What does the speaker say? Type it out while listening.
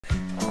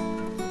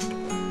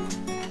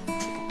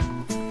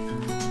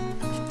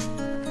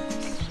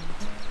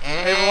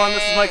Hey everyone,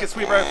 this is Mike at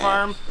Briar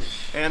Farm,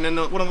 and in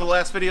one of the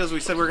last videos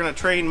we said we're going to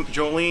train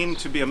Jolene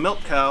to be a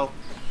milk cow.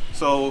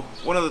 So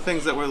one of the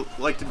things that we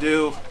like to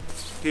do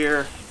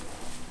here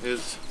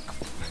is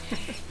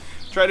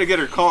try to get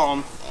her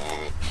calm.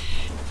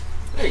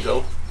 There you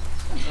go.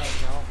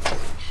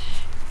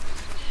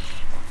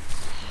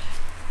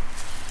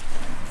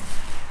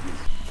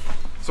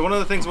 So one of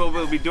the things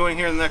we'll be doing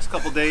here in the next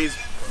couple days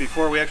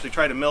before we actually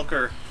try to milk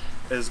her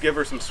is give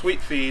her some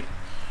sweet feed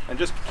and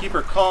just keep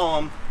her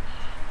calm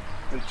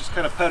and just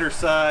kind of pet her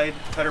side,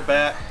 pet her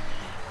back,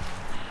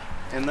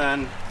 and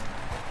then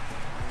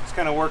just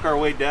kind of work our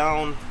way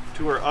down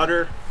to her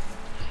udder.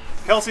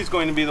 Kelsey's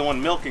going to be the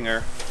one milking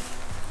her.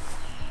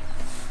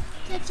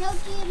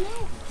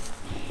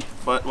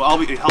 But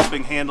I'll be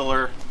helping handle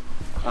her.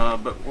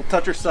 But we'll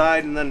touch her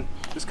side and then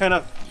just kind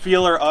of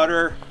feel her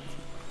udder,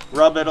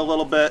 rub it a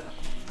little bit.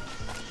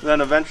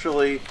 Then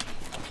eventually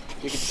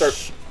you can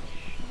start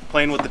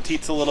playing with the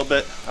teats a little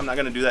bit. I'm not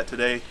going to do that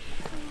today.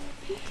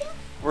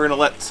 We're going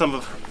to let some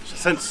of,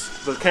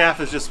 since the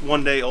calf is just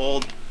 1 day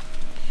old,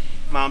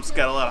 mom's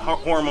got a lot of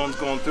hormones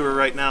going through her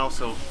right now,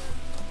 so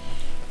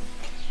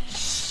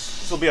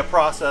this will be a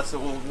process that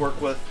we'll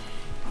work with.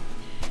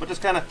 But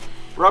just kind of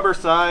rub her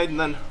side and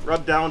then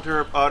rub down to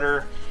her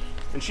udder.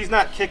 And she's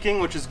not kicking,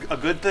 which is a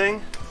good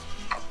thing.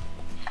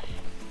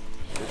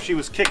 If she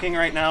was kicking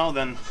right now,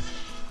 then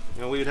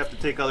we would have to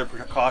take other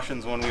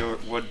precautions when we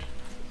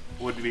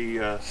would be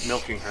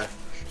milking her.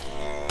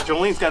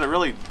 Jolene's got a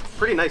really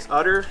pretty nice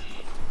udder,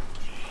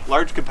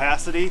 large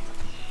capacity,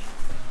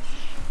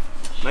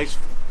 nice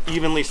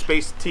evenly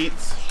spaced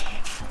teats.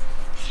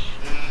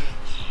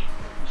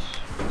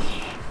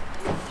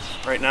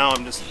 Right now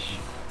I'm just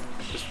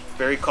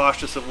very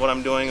cautious of what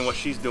I'm doing and what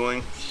she's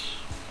doing,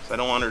 so I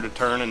don't want her to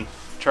turn and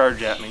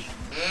charge at me.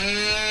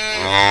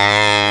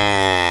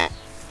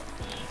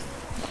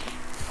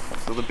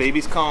 So the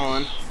baby's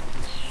calling.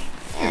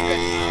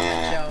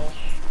 Joe.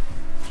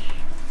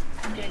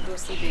 I'm gonna go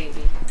see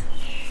baby.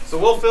 So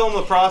we'll film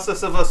the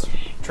process of us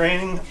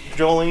training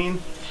Jolene.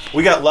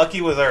 We got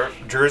lucky with our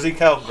Jersey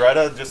cow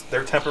Greta. Just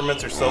their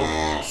temperaments are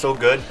so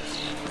good.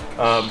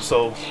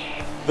 So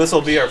this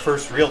will be our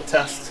first real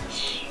test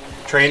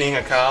training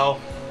a cow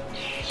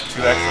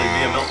to actually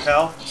be a milk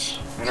cow,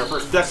 and our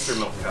first Dexter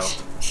milk cow.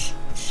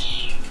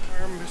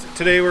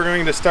 Today we're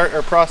going to start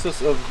our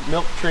process of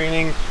milk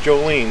training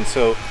Jolene.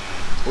 So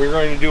we're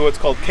going to do what's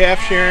called calf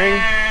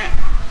shearing.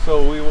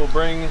 So we will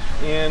bring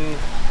in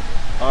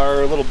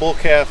our little bull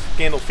calf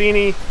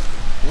Gandolfini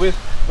with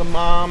the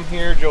mom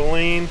here,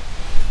 Jolene,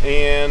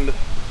 and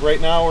right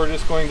now we're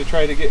just going to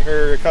try to get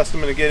her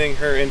accustomed to getting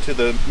her into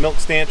the milk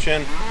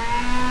stanchion,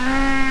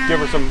 give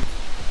her some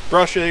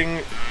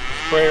brushing,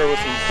 spray her with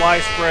some fly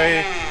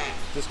spray,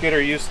 just get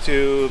her used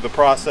to the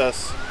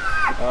process,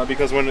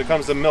 because when it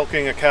comes to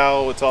milking a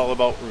cow, it's all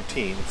about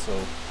routine. So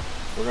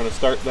we're going to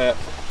start that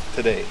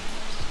today.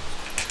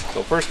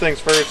 So first things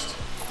first,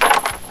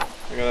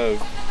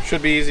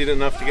 should be easy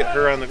enough to get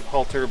her on the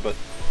halter, but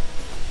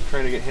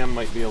trying to get him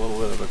might be a little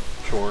bit of a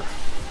chore.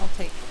 I'll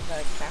take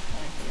the calf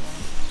one if you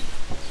want.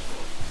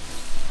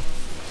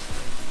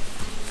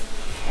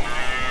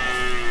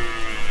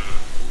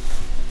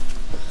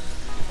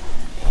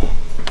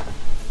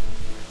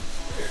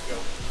 There you go.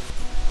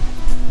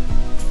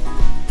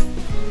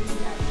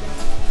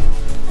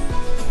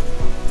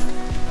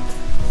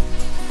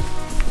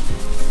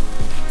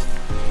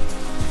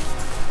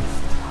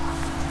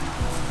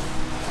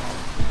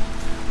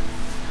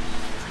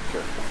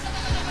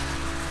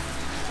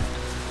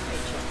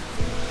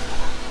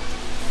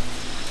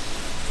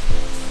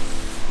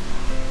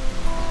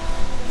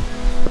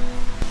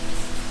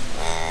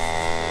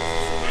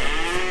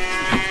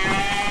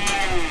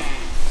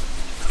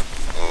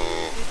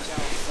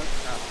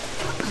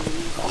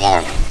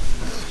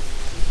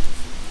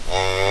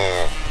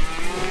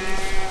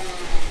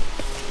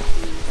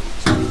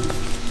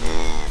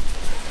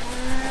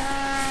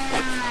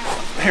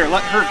 Here,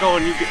 let her go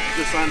and you get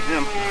this on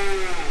him.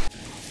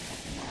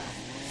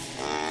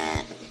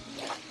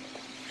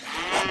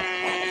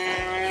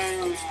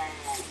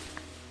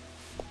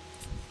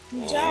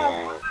 Good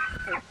job.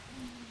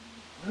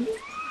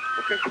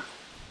 Okay.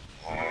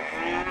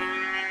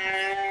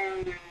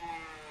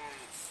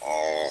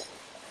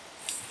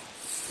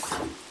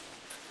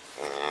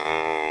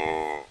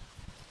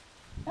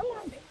 Come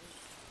on, baby.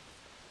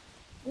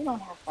 We don't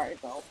have far to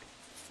go.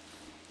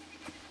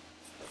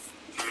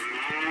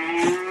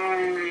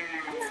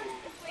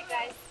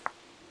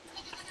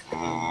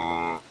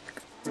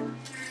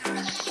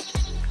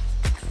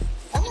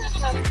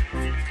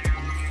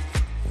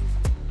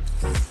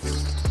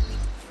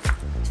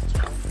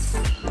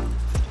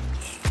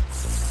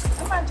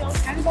 Come on, Joe.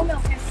 Time to go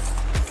milk him.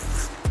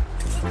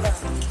 Good girl.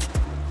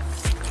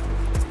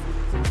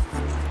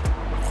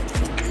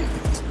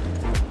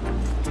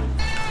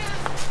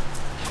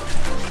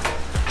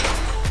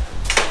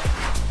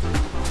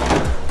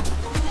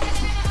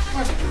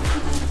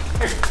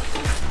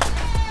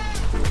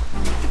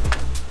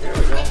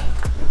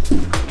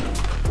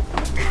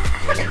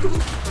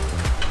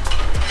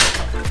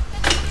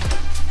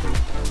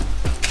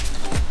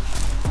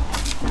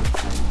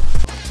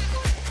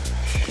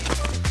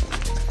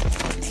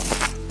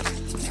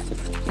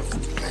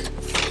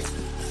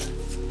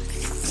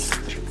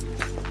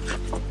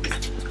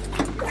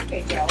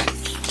 Okay, Joe.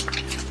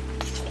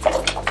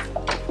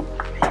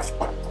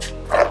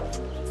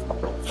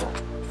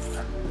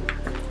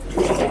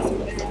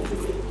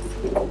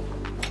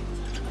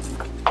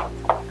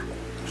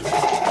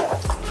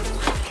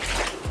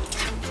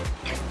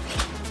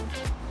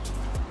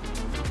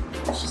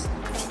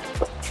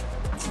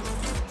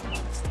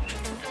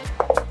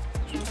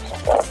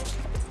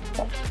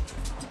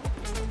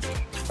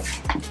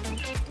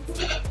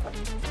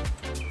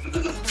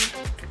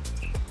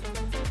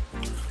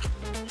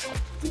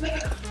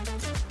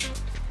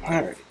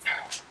 All right.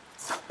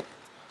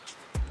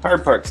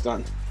 Hard part's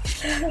done.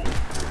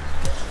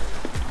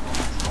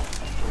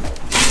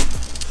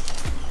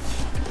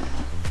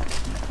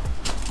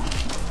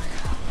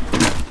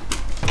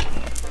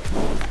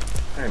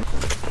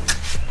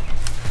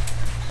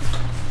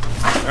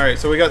 All right,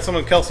 so we got some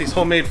of Kelsey's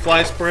homemade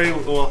fly spray.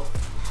 We'll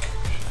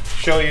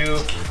show you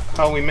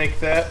how we make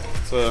that.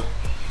 It's a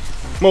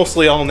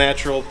mostly all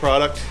natural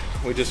product.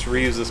 We just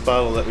reuse this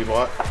bottle that we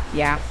bought.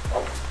 Yeah.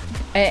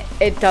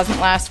 It doesn't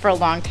last for a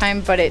long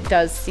time, but it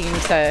does seem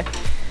to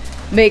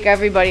make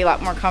everybody a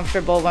lot more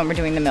comfortable when we're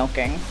doing the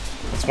milking.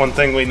 That's one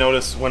thing we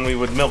noticed when we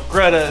would milk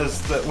Greta,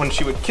 is that when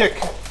she would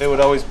kick, it would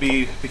always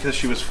be because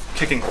she was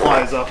kicking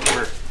flies off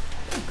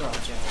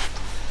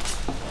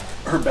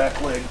her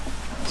back leg.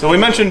 So we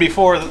mentioned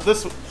before that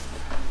this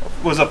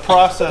was a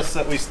process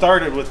that we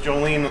started with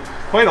Jolleen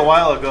quite a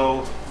while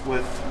ago,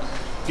 with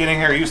getting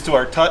her used to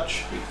our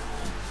touch,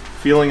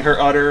 feeling her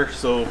udder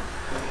so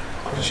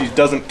she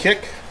doesn't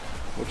kick,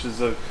 which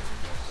is a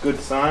good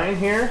sign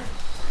here.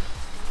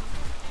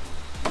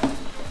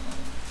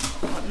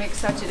 Well, it makes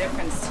such a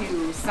difference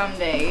too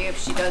someday if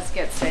she does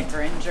get sick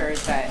or injured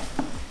that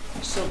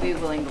she'll be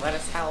willing to let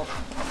us help.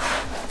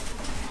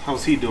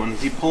 How's he doing?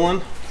 Is he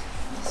pulling?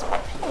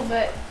 A little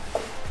bit.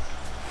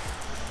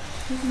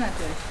 He's not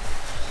good.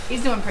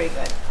 He's doing pretty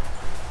good.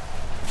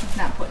 He's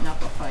not putting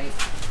up a fight.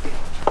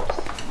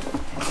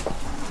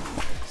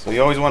 So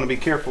you always want to be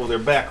careful with their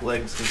back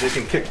legs because they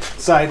can kick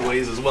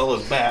sideways as well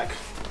as back.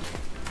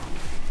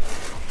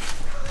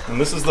 And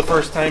this is the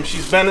first time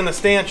she's been in a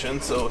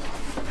stanchion, so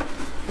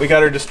we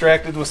got her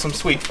distracted with some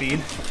sweet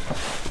feed.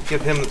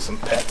 Give him some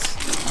pets.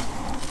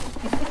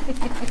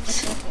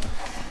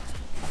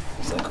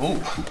 He's like, ooh,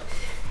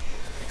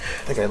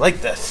 I think I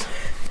like this.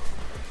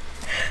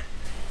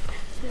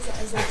 His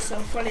eyes look so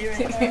funny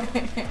right now.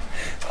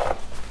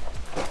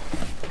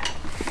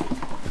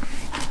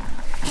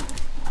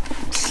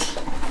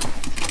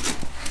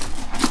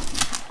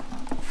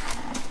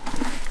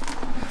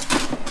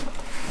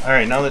 All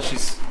right, now that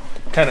she's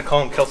kind of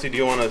calm, Kelsey, do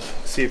you want to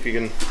see if you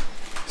can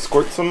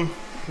squirt some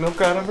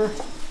milk out of her?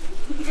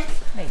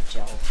 Hey,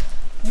 Joe.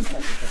 You're such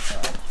a good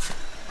girl.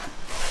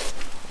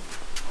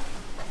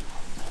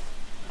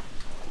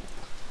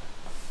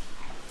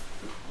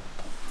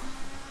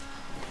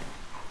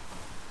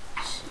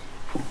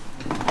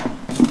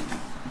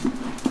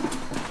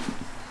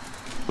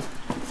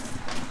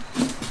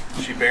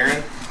 Is she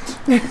barren?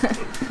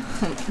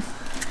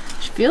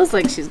 She feels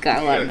like she's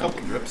got a lot Got of a milk.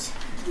 couple drips.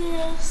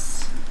 Yes.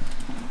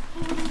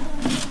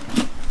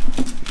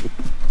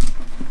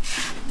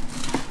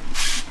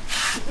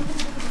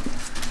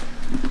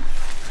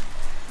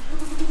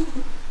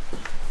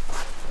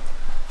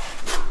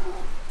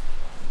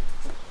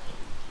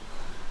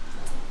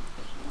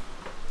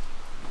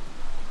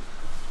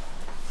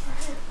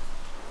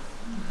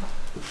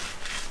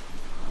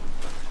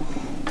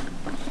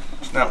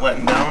 Not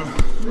letting down?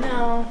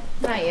 No,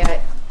 not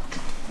yet.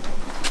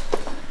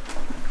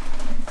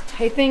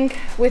 I think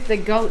with the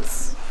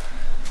goats,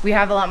 we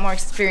have a lot more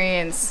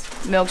experience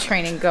milk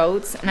training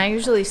goats, and I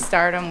usually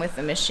start them with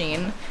the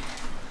machine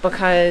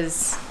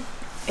because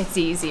it's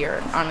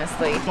easier,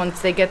 honestly.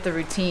 Once they get the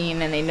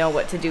routine and they know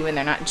what to do and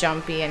they're not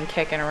jumpy and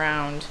kicking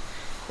around,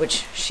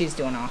 which she's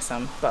doing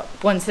awesome, but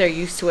once they're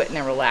used to it and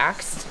they're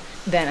relaxed,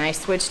 then I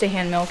switch to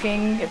hand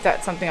milking if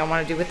that's something I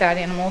want to do with that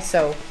animal.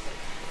 So I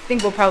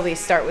think we'll probably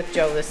start with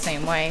Joe the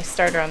same way,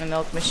 start her on the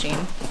milk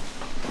machine.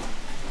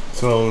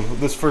 So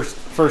this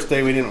first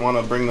day we didn't want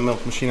to bring the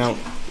milk machine out.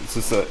 It's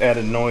just an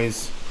added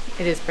noise.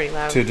 It is pretty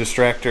loud. To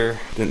distract her.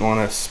 Didn't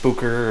want to spook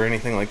her or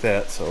anything like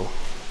that, so.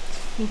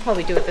 We'll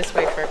probably do it this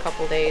way for a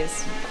couple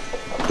days,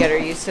 get her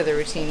used to the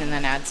routine, and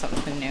then add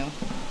something new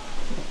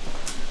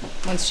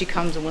once she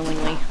comes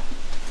willingly.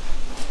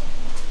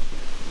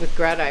 With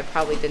Greta, I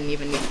probably didn't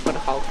even need to put a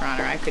halter on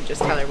her. I could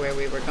just tell her where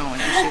we were going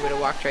and she would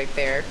have walked right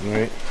there.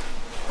 Right.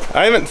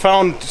 I haven't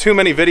found too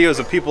many videos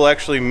of people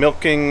actually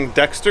milking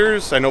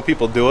Dexters. I know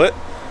people do it.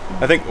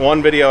 I think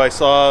one video I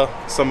saw,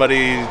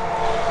 somebody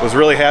was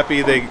really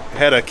happy. They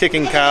had a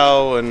kicking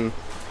cow and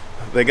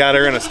they got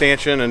her in a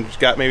stanchion and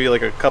got maybe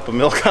like a cup of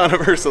milk out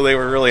of her, so they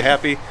were really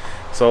happy.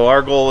 So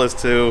our goal is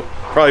to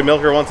probably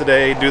milk her once a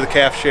day, do the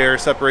calf share,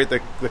 separate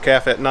the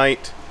calf at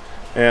night,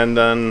 and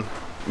then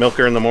milk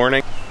her in the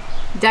morning.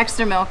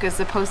 Dexter milk is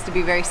supposed to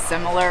be very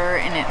similar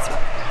in its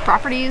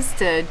properties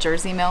to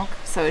Jersey milk,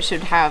 so it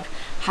should have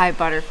high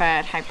butter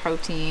fat, high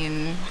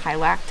protein, high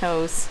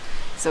lactose,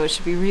 So it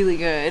should be really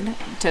good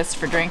just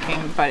for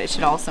drinking, but it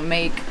should also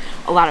make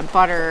a lot of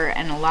butter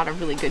and a lot of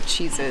really good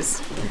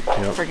cheeses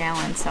per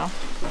gallon. So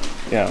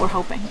we're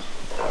hoping.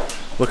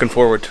 Looking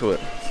forward to it.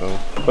 So,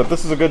 but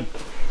this is a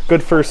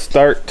good first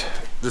start.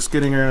 Just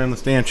getting her in the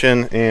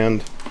stanchion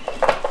and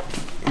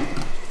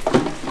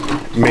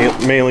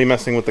mainly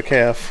messing with the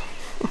calf.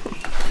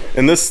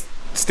 And this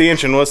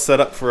stanchion was set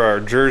up for our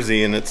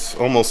Jersey, and it's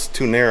almost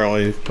too narrow.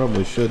 I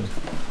probably should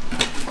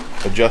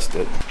adjust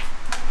it.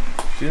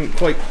 She didn't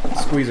quite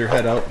squeeze her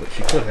head out, but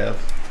she could have.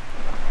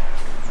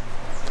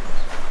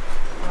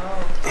 Oh,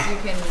 you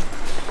can move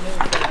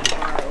the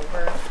bar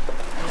over on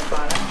the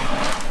bottom.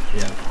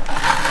 Yeah.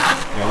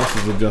 Yeah, this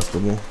is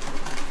adjustable.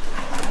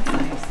 That's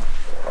nice.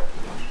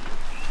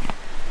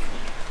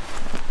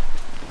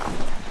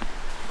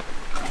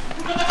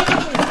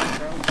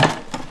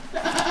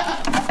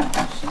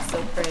 She's so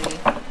pretty.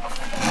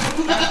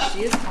 Oh, she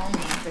is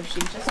homey, so she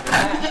just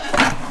relaxed.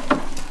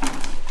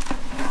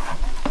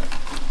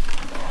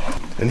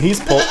 And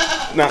he's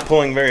not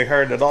pulling very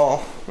hard at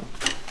all.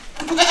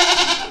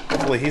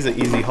 Hopefully he's an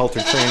easy halter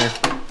trainer.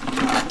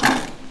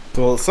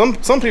 So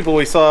some people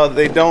we saw,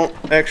 they don't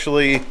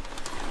actually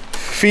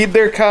feed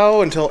their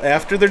cow until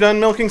after they're done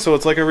milking, so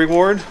it's like a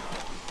reward.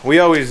 We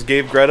always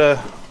gave Greta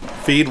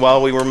feed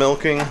while we were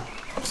milking,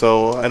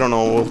 so I don't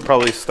know, we'll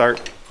probably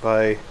start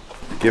by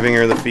giving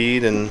her the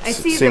feed and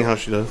seeing how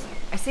she does.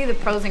 I see the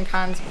pros and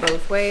cons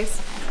both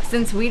ways.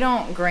 Since we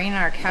don't grain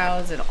our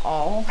cows at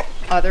all,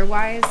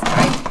 otherwise,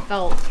 I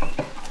felt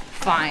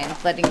fine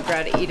letting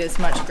Greta eat as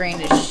much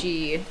grain as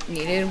she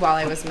needed while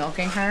I was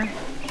milking her.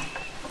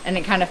 And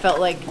it kind of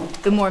felt like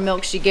the more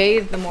milk she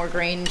gave, the more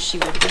grain she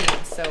would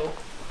eat. So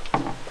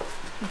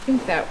I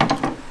think that...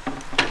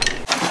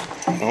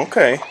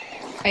 Okay.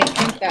 I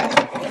think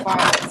that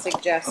farm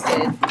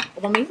suggested...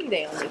 Well, maybe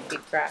they only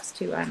feed grass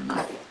too, I don't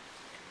know.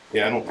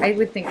 Yeah, I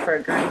would think for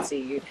a Guernsey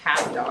you'd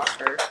have to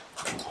offer...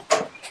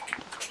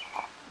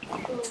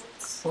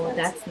 Well,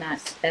 that's not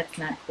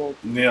cool.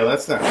 Yeah,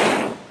 that's not.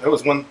 That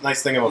was one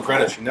nice thing about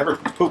Greta. She never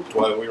pooped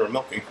while we were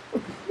milking.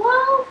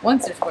 Well,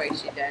 once or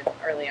twice she did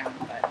early on,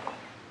 but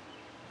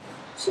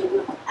she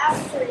pooped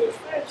after it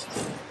first.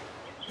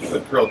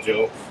 Good girl,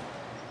 Joe.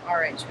 All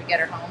right, should we get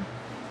her home?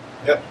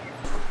 Yep.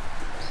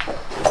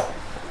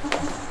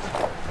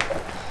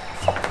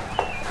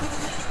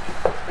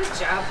 Good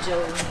job,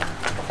 Jolleen.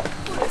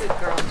 What a good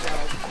girl, Joe.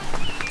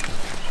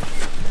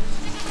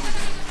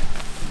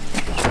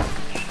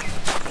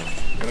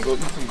 Gonna go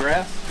eat some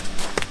grass.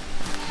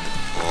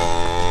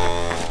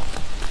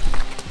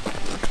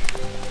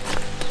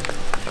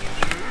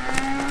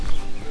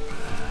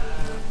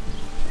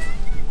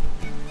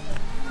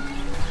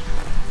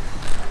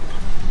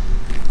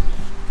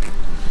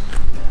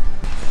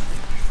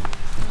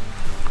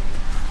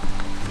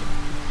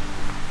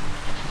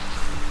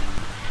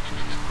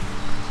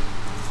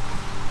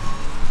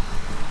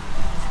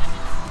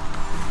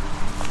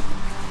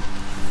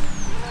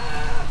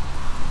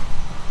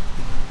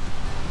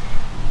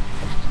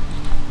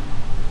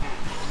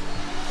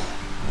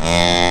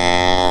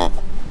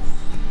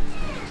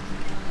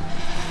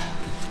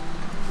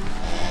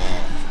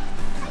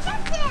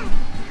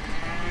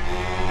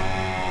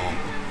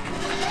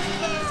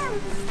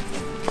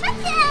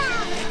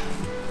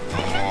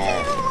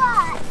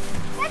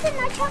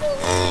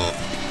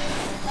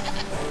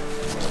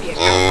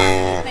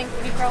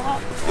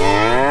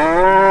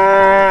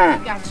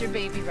 Your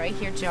baby right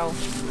here, Joe.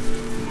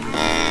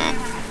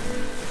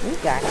 We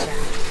gotcha.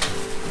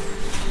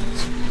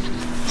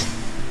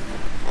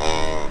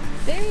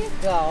 There you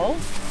go.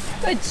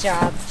 Good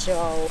job,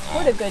 Joe.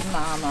 What a good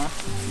mama.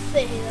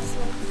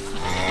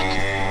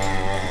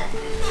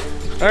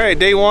 All right,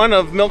 day one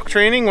of milk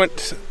training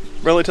went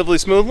relatively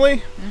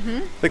smoothly.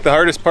 I think the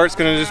hardest part's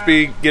going to just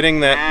be getting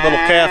that little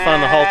calf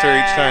on the halter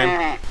each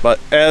time. But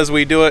as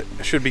we do it,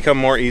 it should become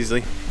more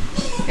easy.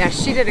 Yeah,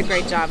 she did a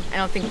great job. I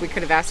don't think we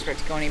could have asked for it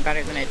to go any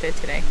better than it did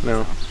today.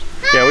 No.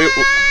 Yeah,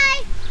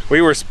 we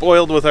were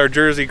spoiled with our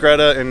Jersey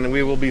Greta, and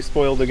we will be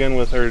spoiled again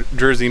with our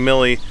Jersey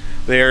Millie.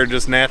 They are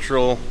just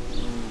natural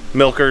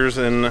milkers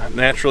and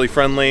naturally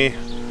friendly.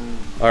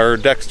 Our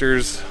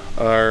Dexters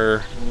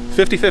are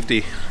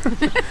 50-50.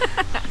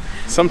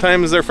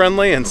 Sometimes they're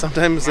friendly, and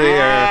sometimes they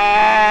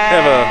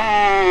have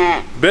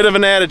a bit of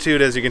an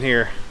attitude, as you can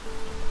hear.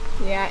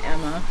 Yeah,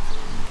 Emma.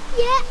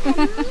 Yeah,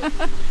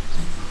 Emma.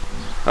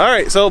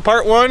 Alright, so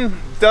part one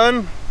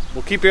done.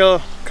 We'll keep you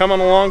coming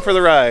along for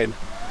the ride.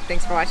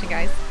 Thanks for watching,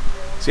 guys.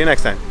 See you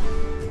next time.